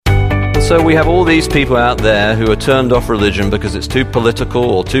So we have all these people out there who are turned off religion because it's too political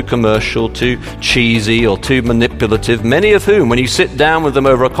or too commercial, too cheesy or too manipulative, many of whom, when you sit down with them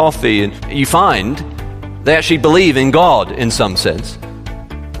over a coffee, and you find they actually believe in God in some sense.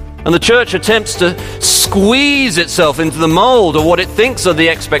 And the church attempts to squeeze itself into the mold of what it thinks are the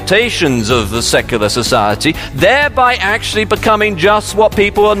expectations of the secular society, thereby actually becoming just what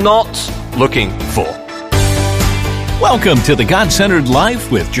people are not looking for. Welcome to the God-Centered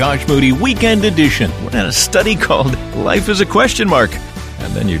Life with Josh Moody Weekend Edition. We're in a study called Life is a Question Mark,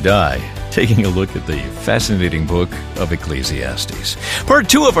 and then you die. Taking a look at the fascinating book of Ecclesiastes. Part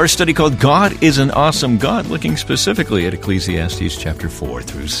 2 of our study called God is an Awesome God, looking specifically at Ecclesiastes chapter 4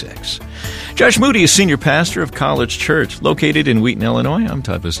 through 6. Josh Moody is senior pastor of College Church, located in Wheaton, Illinois. I'm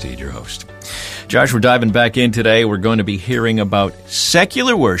Todd Bastide, your host. Josh, we're diving back in today. We're going to be hearing about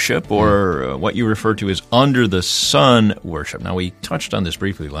secular worship, or what you refer to as under the sun worship. Now, we touched on this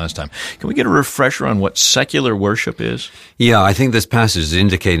briefly last time. Can we get a refresher on what secular worship is? Yeah, I think this passage is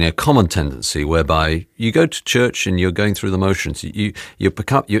indicating a common tendency whereby you go to church and you're going through the motions.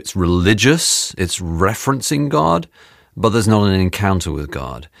 It's religious, it's referencing God, but there's not an encounter with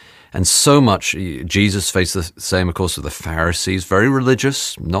God. And so much, Jesus faced the same, of course, with the Pharisees, very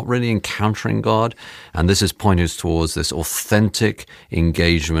religious, not really encountering God. And this is pointing us towards this authentic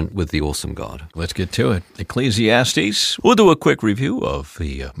engagement with the awesome God. Let's get to it. Ecclesiastes. We'll do a quick review of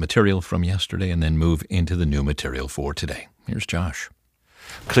the material from yesterday and then move into the new material for today. Here's Josh.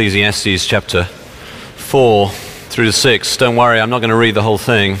 Ecclesiastes chapter 4 through to 6. Don't worry, I'm not going to read the whole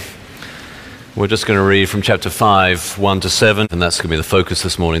thing. We're just going to read from chapter 5, 1 to 7, and that's going to be the focus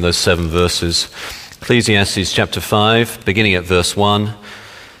this morning, those 7 verses. Ecclesiastes chapter 5, beginning at verse 1,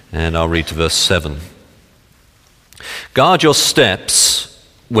 and I'll read to verse 7. Guard your steps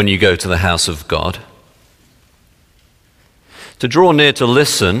when you go to the house of God. To draw near to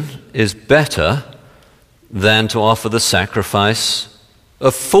listen is better than to offer the sacrifice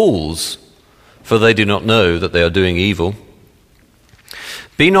of fools, for they do not know that they are doing evil.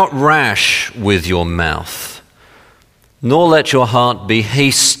 Be not rash with your mouth, nor let your heart be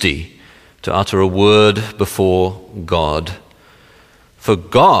hasty to utter a word before God. For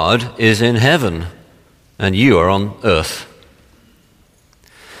God is in heaven, and you are on earth.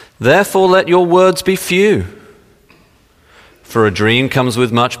 Therefore let your words be few. For a dream comes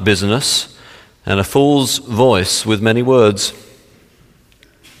with much business, and a fool's voice with many words.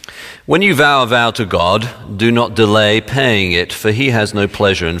 When you vow a vow to God, do not delay paying it, for he has no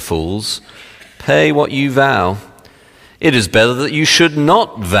pleasure in fools. Pay what you vow. It is better that you should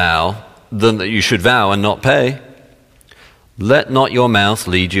not vow than that you should vow and not pay. Let not your mouth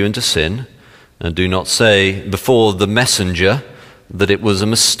lead you into sin, and do not say before the messenger that it was a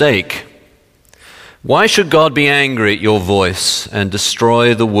mistake. Why should God be angry at your voice and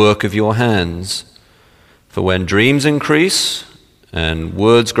destroy the work of your hands? For when dreams increase and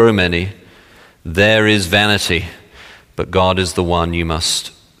words grow many, there is vanity, but God is the one you must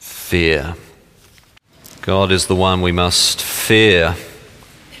fear. God is the one we must fear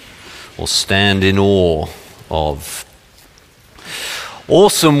or stand in awe of.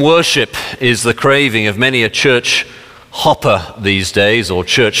 Awesome worship is the craving of many a church hopper these days, or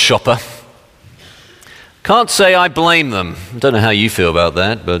church shopper. Can't say I blame them. I don't know how you feel about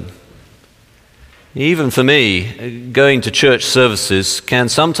that, but even for me, going to church services can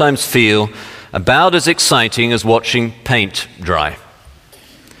sometimes feel about as exciting as watching paint dry.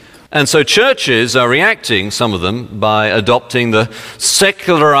 And so churches are reacting, some of them, by adopting the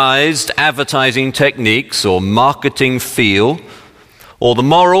secularized advertising techniques or marketing feel, or the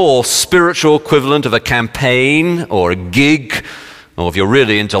moral or spiritual equivalent of a campaign or a gig, or if you're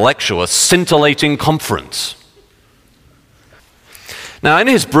really intellectual, a scintillating conference. Now, in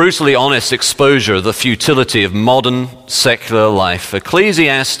his brutally honest exposure of the futility of modern secular life,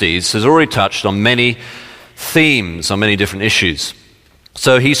 Ecclesiastes has already touched on many themes, on many different issues.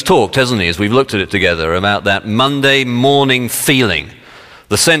 So he's talked, hasn't he, as we've looked at it together, about that Monday morning feeling,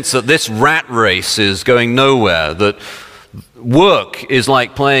 the sense that this rat race is going nowhere, that work is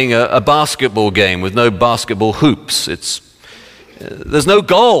like playing a basketball game with no basketball hoops. There's no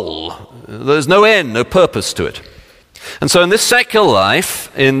goal, there's no end, no purpose to it. And so in this secular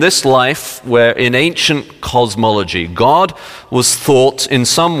life, in this life where in ancient cosmology, God was thought in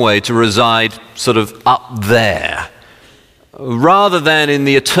some way to reside sort of up there, rather than in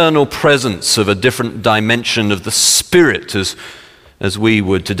the eternal presence of a different dimension of the spirit, as we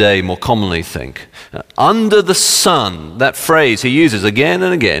would today more commonly think. Under the sun, that phrase he uses again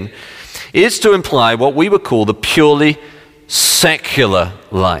and again, is to imply what we would call the purely secular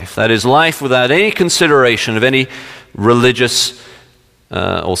life. That is, life without any consideration of any religious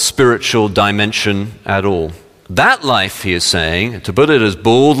or spiritual dimension at all. That life, he is saying, to put it as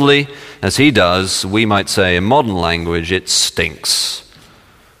boldly as he does, we might say in modern language, it stinks.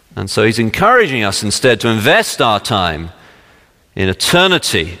 And so he's encouraging us instead to invest our time in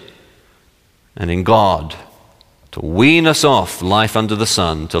eternity and in God, to wean us off life under the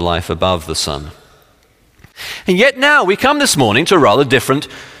sun to life above the sun. And yet now we come this morning to a rather different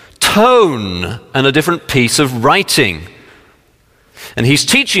tone and a different piece of writing. And he's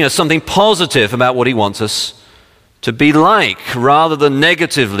teaching us something positive about what he wants us to be like, rather than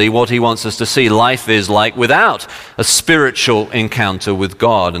negatively what he wants us to see life is like without a spiritual encounter with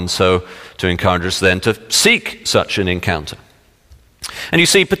God, and so to encourage us then to seek such an encounter. And you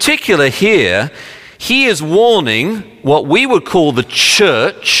see, particularly here, he is warning what we would call the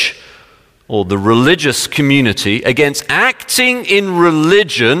church or the religious community against acting in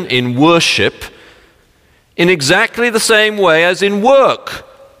religion, in worship, in exactly the same way as in work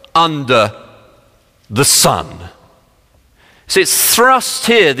under the sun. See, it's thrust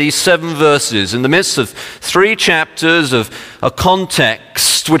here, these 7 verses, in the midst of 3 chapters of a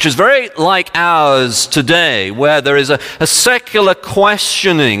context which is very like ours today, where there is a secular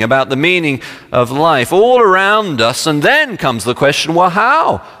questioning about the meaning of life all around us, and then comes the question, well,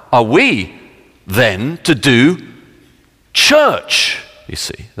 how are we then to do church, you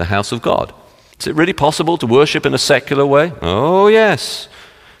see, the house of God? Is it really possible to worship in a secular way? Oh, yes.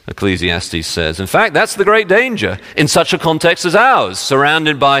 Ecclesiastes says. In fact, that's the great danger in such a context as ours,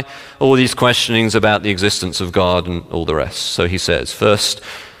 surrounded by all these questionings about the existence of God and all the rest. So he says, first,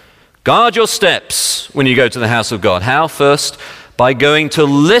 guard your steps when you go to the house of God. How? First, by going to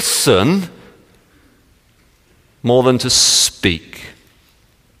listen more than to speak.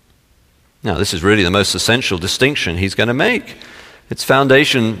 Now, this is really the most essential distinction he's going to make. It's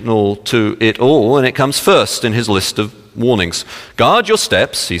foundational to it all, and it comes first in his list of warnings. Guard your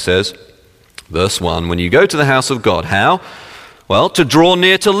steps, he says, verse 1, when you go to the house of God. How? Well, to draw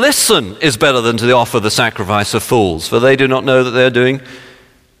near to listen is better than to offer the sacrifice of fools, for they do not know that they are doing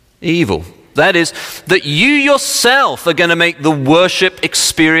evil. That is, that you yourself are going to make the worship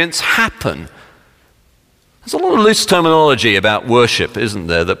experience happen. There's a lot of loose terminology about worship, isn't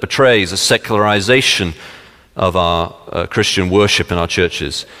there, that betrays a secularization of our Christian worship in our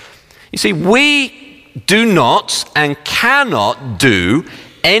churches. You see, we do not and cannot do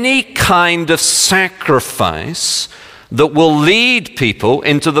any kind of sacrifice that will lead people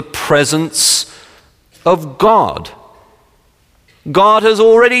into the presence of God. God has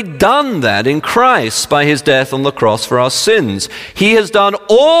already done that in Christ by his death on the cross for our sins. He has done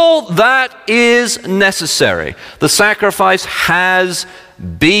all that is necessary. The sacrifice has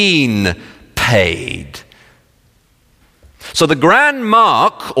been paid. So the grand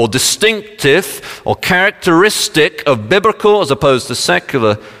mark or distinctive or characteristic of biblical as opposed to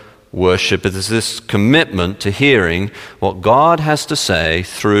secular worship is this commitment to hearing what God has to say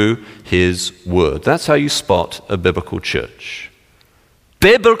through his word. That's how you spot a biblical church.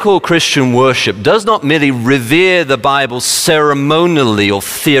 Biblical Christian worship does not merely revere the Bible ceremonially or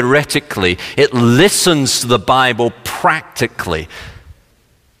theoretically. It listens to the Bible practically.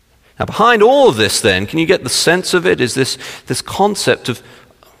 Now, behind all of this, then, can you get the sense of it, is this concept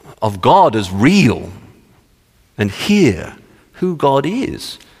of God as real and hear who God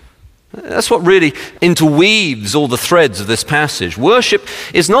is. That's what really interweaves all the threads of this passage. Worship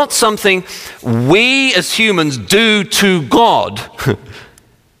is not something we as humans do to God.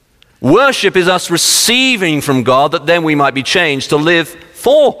 Worship is us receiving from God that then we might be changed to live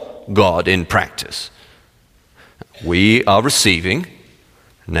for God in practice. We are receiving.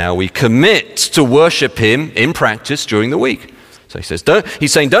 Now we commit to worship him in practice during the week. So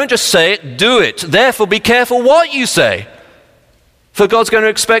he's saying, don't just say it, do it. Therefore, be careful what you say. For God's going to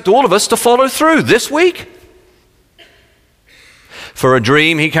expect all of us to follow through this week. For a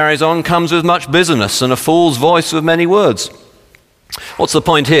dream, he carries on, comes with much business, and a fool's voice with many words. What's the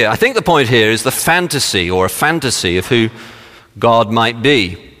point here? I think the point here is the fantasy or a fantasy of who God might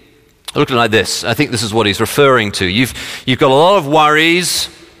be. Looking like this, I think this is what he's referring to. You've got a lot of worries.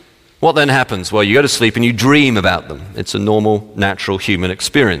 What then happens? Well, you go to sleep and you dream about them. It's a normal, natural human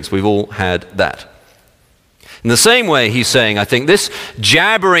experience. We've all had that. In the same way, he's saying, I think, this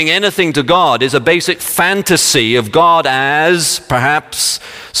jabbering anything to God is a basic fantasy of God as, perhaps,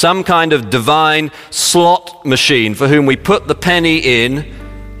 some kind of divine slot machine for whom we put the penny in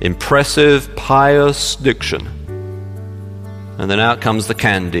impressive, pious diction. And then out comes the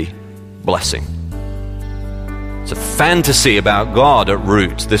candy blessing. It's a fantasy about God at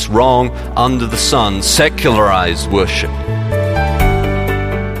root, this wrong, under the sun, secularized worship.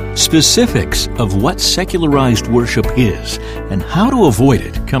 specifics of what secularized worship is and how to avoid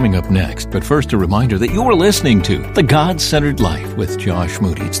it coming up next. But first, a reminder that you are listening to The God-Centered Life with Josh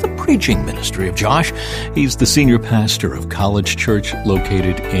Moody. It's the preaching ministry of Josh. He's the senior pastor of College Church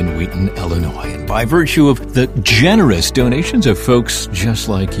located in Wheaton, Illinois. And by virtue of the generous donations of folks just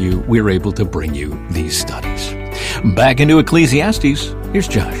like you, we're able to bring you these studies. Back into Ecclesiastes, here's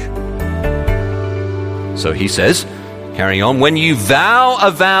Josh. So he says, carrying on, when you vow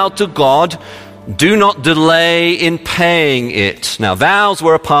a vow to God, do not delay in paying it. Now, vows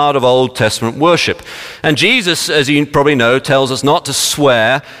were a part of Old Testament worship. And Jesus, as you probably know, tells us not to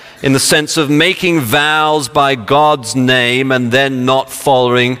swear in the sense of making vows by God's name and then not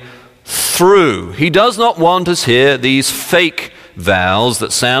following through. He does not want us here, these fake vows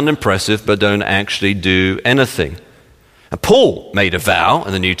that sound impressive but don't actually do anything. And Paul made a vow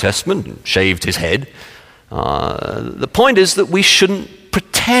in the New Testament and shaved his head. The point is that we shouldn't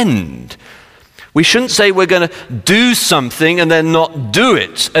pretend. We shouldn't say we're going to do something and then not do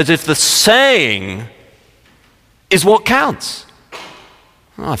it, as if the saying is what counts.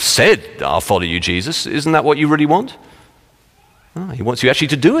 I've said, I'll follow you, Jesus. Isn't that what you really want? He wants you actually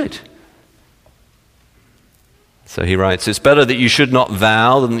to do it. So he writes, it's better that you should not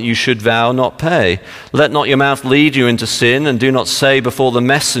vow than that you should vow not pay. Let not your mouth lead you into sin, and do not say before the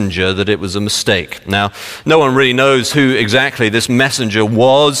messenger that it was a mistake. Now, no one really knows who exactly this messenger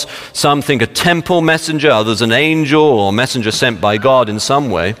was. Some think a temple messenger, others an angel or messenger sent by God in some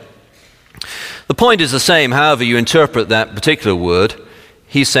way. The point is the same, however you interpret that particular word.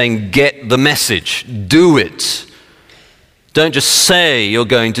 He's saying, get the message, do it. Don't just say you're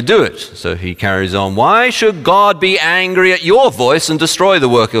going to do it. So he carries on, why should God be angry at your voice and destroy the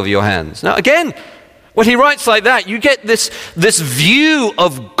work of your hands? Now again, when he writes like that, you get this view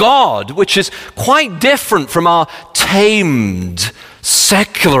of God, which is quite different from our tamed,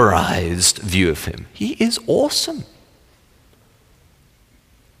 secularized view of him. He is awesome.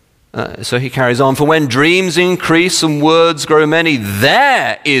 So he carries on, for when dreams increase and words grow many,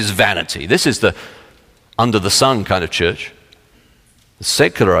 there is vanity. This is the under the sun kind of church. The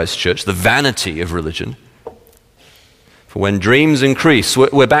secularized church, the vanity of religion. For when dreams increase,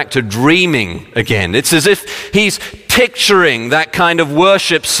 we're back to dreaming again. It's as if he's picturing that kind of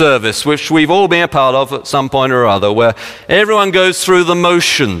worship service, which we've all been a part of at some point or other, where everyone goes through the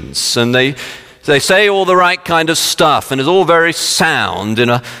motions and they say all the right kind of stuff, and it's all very sound in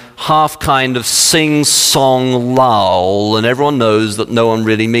a half kind of sing-song lull, and everyone knows that no one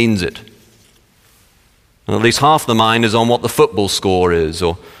really means it. And at least half the mind is on what the football score is,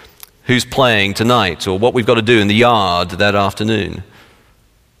 or who's playing tonight, or what we've got to do in the yard that afternoon.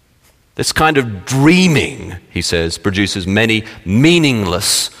 This kind of dreaming, he says, produces many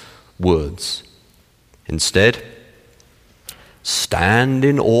meaningless words. Instead, stand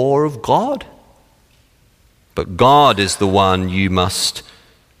in awe of God. But God is the one you must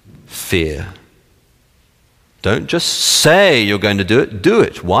fear. Don't just say you're going to do it, do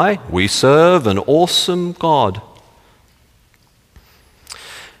it. Why? We serve an awesome God.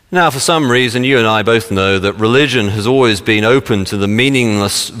 Now, for some reason, you and I both know that religion has always been open to the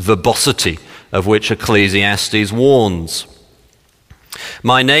meaningless verbosity of which Ecclesiastes warns.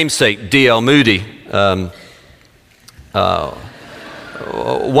 My namesake, D.L. Moody,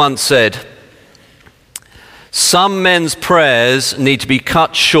 once said, some men's prayers need to be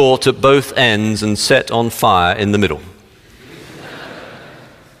cut short at both ends and set on fire in the middle.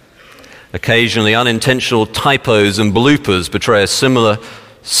 Occasionally, unintentional typos and bloopers betray a similar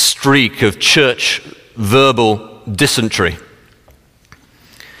streak of church verbal dysentery.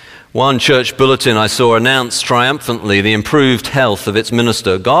 One church bulletin I saw announced triumphantly the improved health of its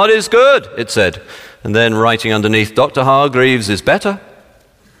minister. God is good, it said. And then writing underneath, Dr. Hargreaves is better.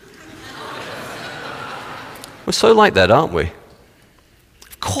 We're so like that, aren't we?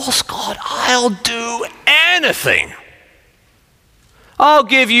 Of course, God, I'll do anything. I'll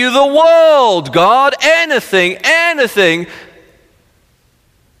give you the world, God, anything, anything.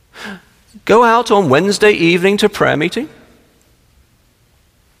 Go out on Wednesday evening to prayer meeting.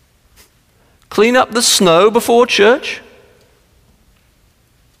 Clean up the snow before church.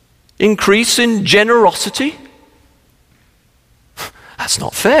 Increase in generosity. That's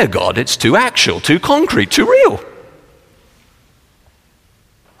not fair, God. It's too actual, too concrete, too real.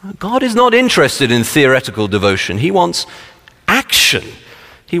 God is not interested in theoretical devotion. He wants action.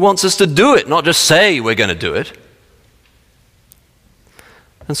 He wants us to do it, not just say we're going to do it.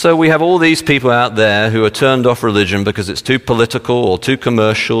 And so we have all these people out there who are turned off religion because it's too political or too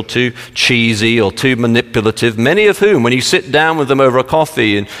commercial, too cheesy or too manipulative, many of whom, when you sit down with them over a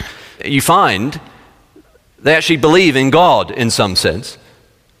coffee, and you find they actually believe in God in some sense.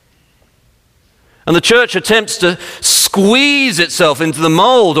 And the church attempts to squeeze itself into the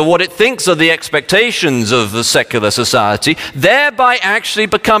mold of what it thinks are the expectations of the secular society, thereby actually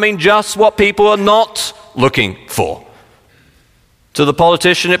becoming just what people are not looking for. To the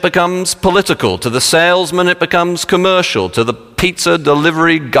politician, it becomes political. To the salesman, it becomes commercial. To the pizza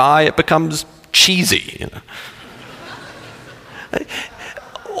delivery guy, it becomes cheesy.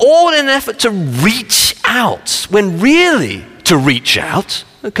 All in an effort to reach out, when really to reach out,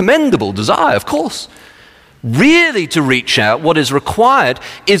 a commendable desire, of course, really to reach out, what is required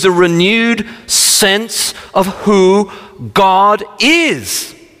is a renewed sense of who God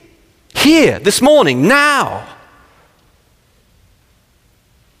is. Here, this morning, now.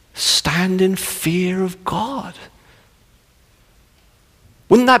 Stand in fear of God.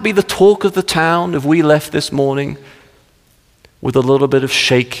 Wouldn't that be the talk of the town if we left this morning with a little bit of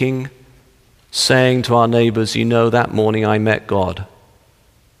shaking, saying to our neighbors, you know, that morning I met God.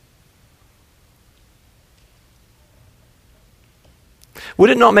 Would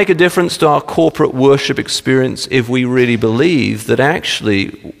it not make a difference to our corporate worship experience if we really believe that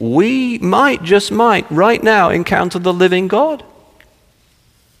actually we just might, right now encounter the living God?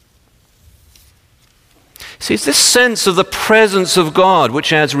 See, it's this sense of the presence of God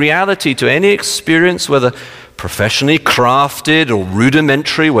which adds reality to any experience, whether professionally crafted or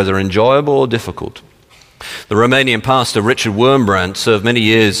rudimentary, whether enjoyable or difficult. The Romanian pastor Richard Wurmbrand served many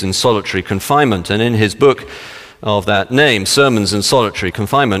years in solitary confinement, and in his book of that name, Sermons in Solitary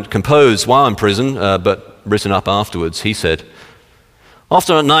Confinement, composed while in prison, but written up afterwards, he said,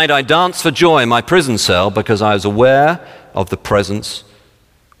 "Often at night I danced for joy in my prison cell because I was aware of the presence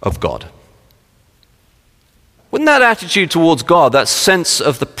of God." Wouldn't that attitude towards God, that sense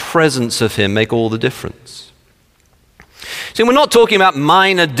of the presence of Him, make all the difference? See, we're not talking about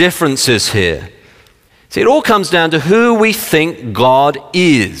minor differences here. See, it all comes down to who we think God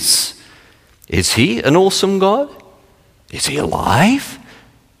is. Is He an awesome God? Is He alive?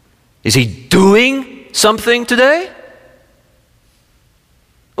 Is He doing something today?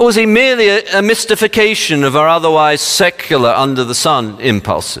 Or is He merely a mystification of our otherwise secular under-the-sun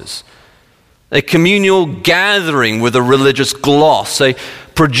impulses? A communal gathering with a religious gloss, a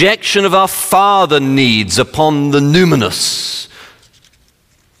projection of our Father needs upon the numinous.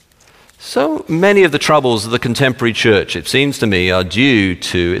 So many of the troubles of the contemporary church, it seems to me, are due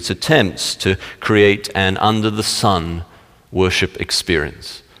to its attempts to create an under-the-sun worship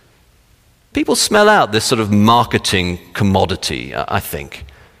experience. People smell out this sort of marketing commodity, I think.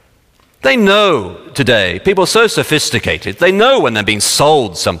 They know today, people are so sophisticated, they know when they're being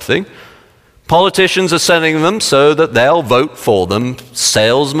sold something. Politicians are selling them so that they'll vote for them.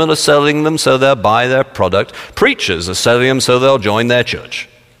 Salesmen are selling them so they'll buy their product. Preachers are selling them so they'll join their church.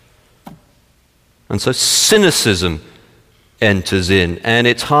 And so cynicism enters in, and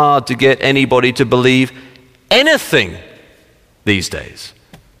it's hard to get anybody to believe anything these days.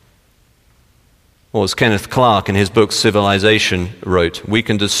 Or as Kenneth Clark in his book Civilization wrote, we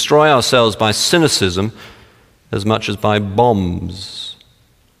can destroy ourselves by cynicism as much as by bombs.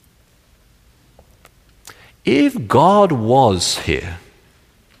 If God was here,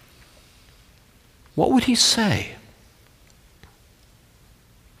 what would He say?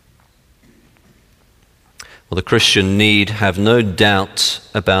 Well, the Christian need have no doubt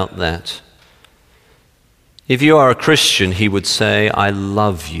about that. If you are a Christian, He would say, I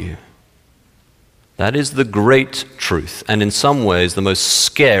love you. That is the great truth, and in some ways the most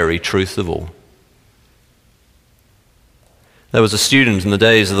scary truth of all. There was a student in the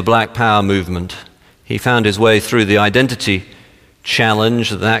days of the Black Power movement. He found his way through the identity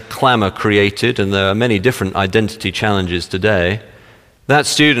challenge that clamor created, and there are many different identity challenges today. That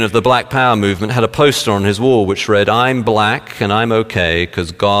student of the Black Power movement had a poster on his wall which read, I'm black and I'm okay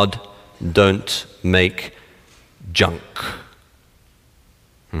because God don't make junk.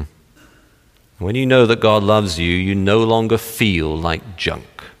 When you know that God loves you, you no longer feel like junk.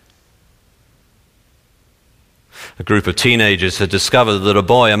 A group of teenagers had discovered that a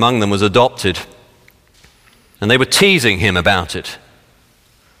boy among them was adopted, and they were teasing him about it.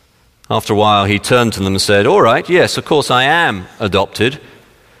 After a while, he turned to them and said, all right, yes, of course I am adopted.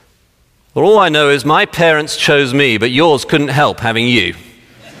 But all I know is my parents chose me, but yours couldn't help having you.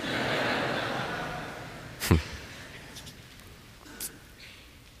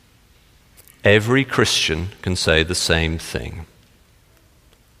 Every Christian can say the same thing.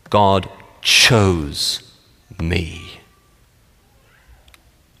 God chose me.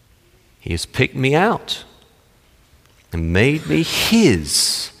 He has picked me out and made me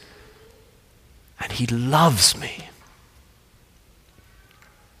His, and He loves me.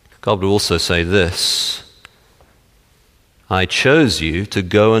 God would also say this, I chose you to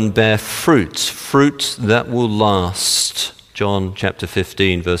go and bear fruit that will last. John chapter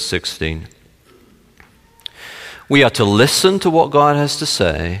 15, verse 16. We are to listen to what God has to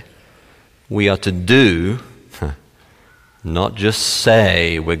say. We are to do, not just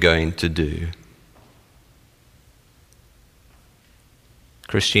say we're going to do.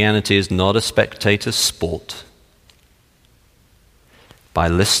 Christianity is not a spectator sport. By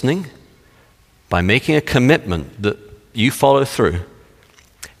listening, by making a commitment that you follow through,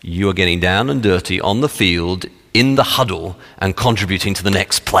 you are getting down and dirty on the field, in the huddle, and contributing to the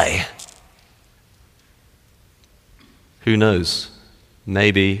next play. Who knows?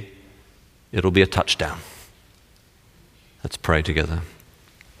 Maybe it'll be a touchdown. Let's pray together.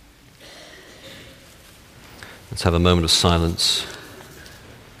 Let's have a moment of silence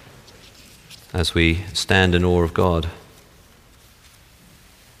as we stand in awe of God.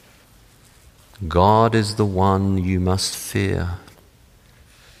 God is the one you must fear.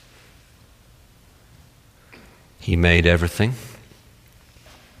 He made everything.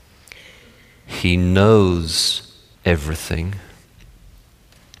 He knows everything.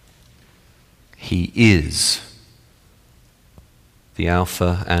 He is the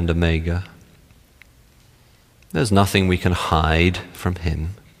Alpha and Omega. There's nothing we can hide from him.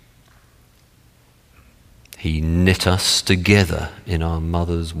 He knit us together in our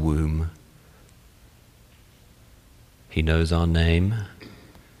mother's womb. He knows our name.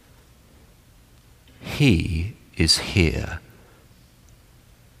 He is here.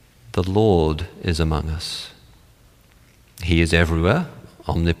 The Lord is among us. He is everywhere,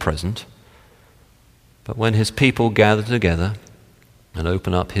 omnipresent. But when his people gather together and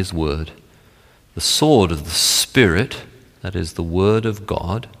open up his word, the sword of the Spirit, that is the word of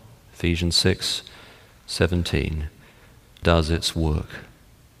God, Ephesians 6:17, does its work.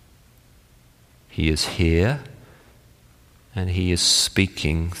 He is here, and he is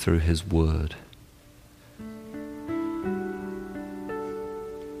speaking through his word.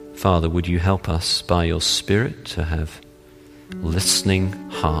 Father, would you help us by your Spirit to have listening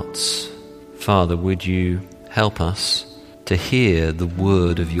hearts? Father, would you help us to hear the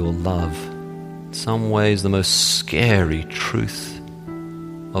word of your love? In some ways, the most scary truth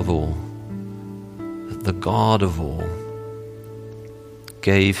of all, that the God of all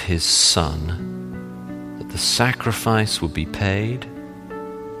gave his Son, that the sacrifice would be paid,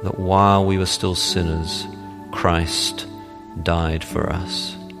 that while we were still sinners, Christ died for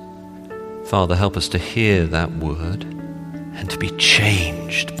us. Father, help us to hear that word and to be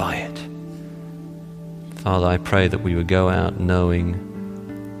changed by it. Father, I pray that we would go out knowing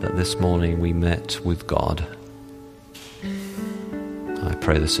that this morning we met with God. I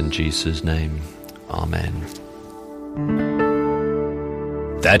pray this in Jesus' name. Amen.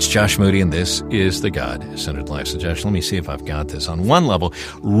 That's Josh Moody, and this is the God-Centered Life. So, Josh, let me see if I've got this. On one level,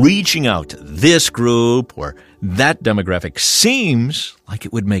 reaching out to this group or that demographic seems like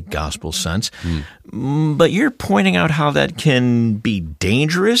it would make gospel sense, but you're pointing out how that can be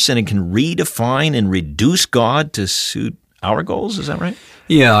dangerous and it can redefine and reduce God to suit our goals. Is that right?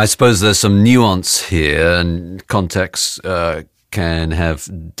 Yeah, I suppose there's some nuance here, and context can have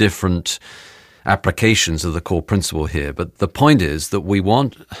different applications of the core principle here. But the point is that we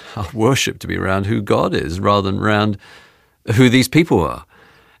want our worship to be around who God is rather than around who these people are.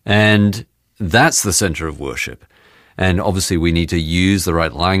 And that's the center of worship. And obviously we need to use the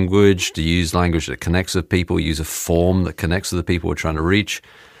right language, to use language that connects with people, use a form that connects with the people we're trying to reach.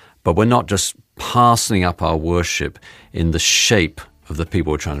 But we're not just passing up our worship in the shape of the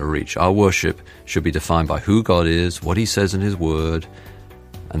people we're trying to reach. Our worship should be defined by who God is, what he says in his word,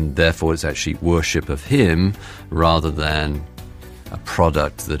 and therefore it's actually worship of him rather than a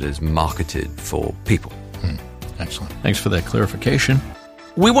product that is marketed for people. Excellent. Thanks for that clarification.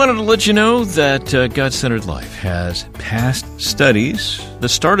 We wanted to let you know that God-Centered Life has past studies. The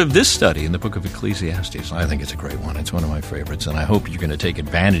start of this study in the book of Ecclesiastes, I think it's a great one. It's one of my favorites, and I hope you're going to take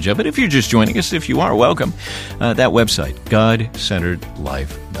advantage of it. If you're just joining us, if you are, welcome. That website,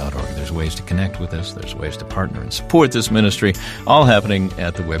 godcenteredlife.org. There's ways to connect with us. There's ways to partner and support this ministry, all happening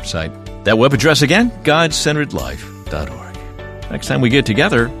at the website. That web address again, godcenteredlife.org. Next time we get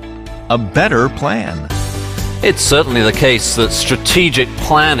together, a better plan. It's certainly the case that strategic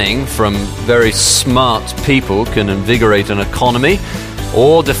planning from very smart people can invigorate an economy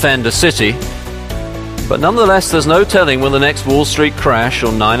or defend a city. But nonetheless, there's no telling when the next Wall Street crash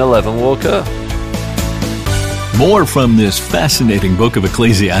or 9/11 will occur. More from this fascinating book of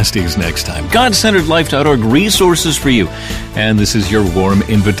Ecclesiastes next time. GodCenteredLife.org, resources for you. And this is your warm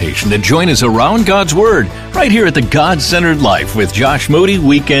invitation to join us around God's Word right here at the God-Centered Life with Josh Moody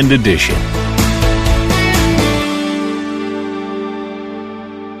Weekend Edition.